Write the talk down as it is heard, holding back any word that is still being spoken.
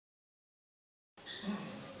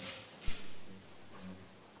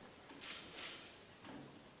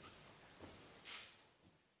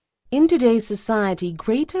In today's society,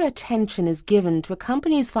 greater attention is given to a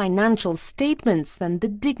company's financial statements than the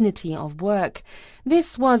dignity of work.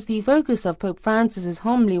 This was the focus of Pope Francis's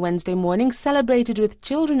homily Wednesday morning, celebrated with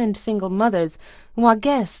children and single mothers who are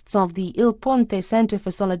guests of the Il Ponte Center for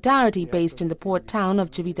Solidarity based in the port town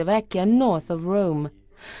of Civitavecchia, north of Rome.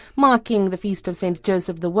 Marking the feast of St.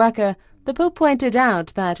 Joseph the Worker, the Pope pointed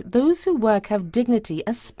out that those who work have dignity,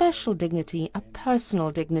 a special dignity, a personal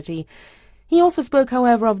dignity. He also spoke,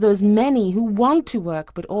 however, of those many who want to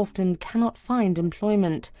work but often cannot find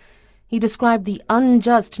employment. He described the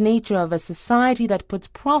unjust nature of a society that puts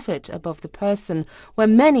profit above the person, where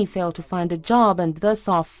many fail to find a job and thus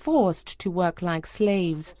are forced to work like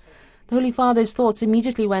slaves. The Holy Father's thoughts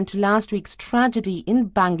immediately went to last week's tragedy in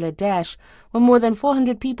Bangladesh, where more than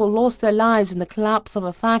 400 people lost their lives in the collapse of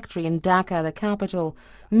a factory in Dhaka, the capital.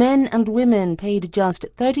 Men and women paid just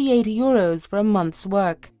 €38 for a month's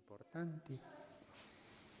work.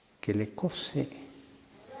 Che le cose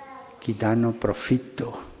che danno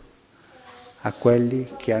profitto a quelli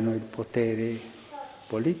che hanno il potere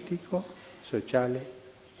politico, sociale,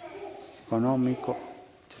 economico,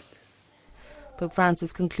 eccetera. Pope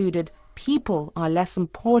Francis concluded, people are less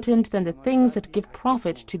important than the things that give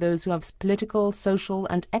profit to those who have political, social,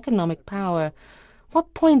 and economic power.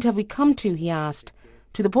 What point have we come to, he asked?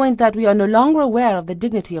 To the point that we are no longer aware of the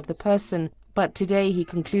dignity of the person. But today, he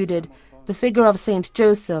concluded, the figure of St.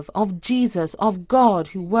 Joseph, of Jesus, of God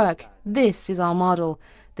who work, this is our model.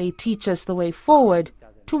 They teach us the way forward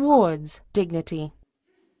towards dignity.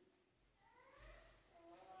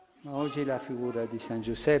 Ma oggi la figura di San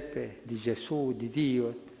Giuseppe, di Gesù, di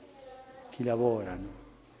Dio, che lavorano.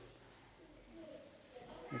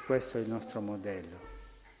 E questo è il nostro modello.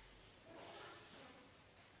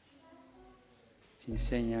 Ci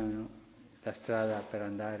insegnano la strada per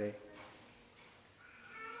andare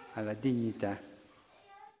alla dignità.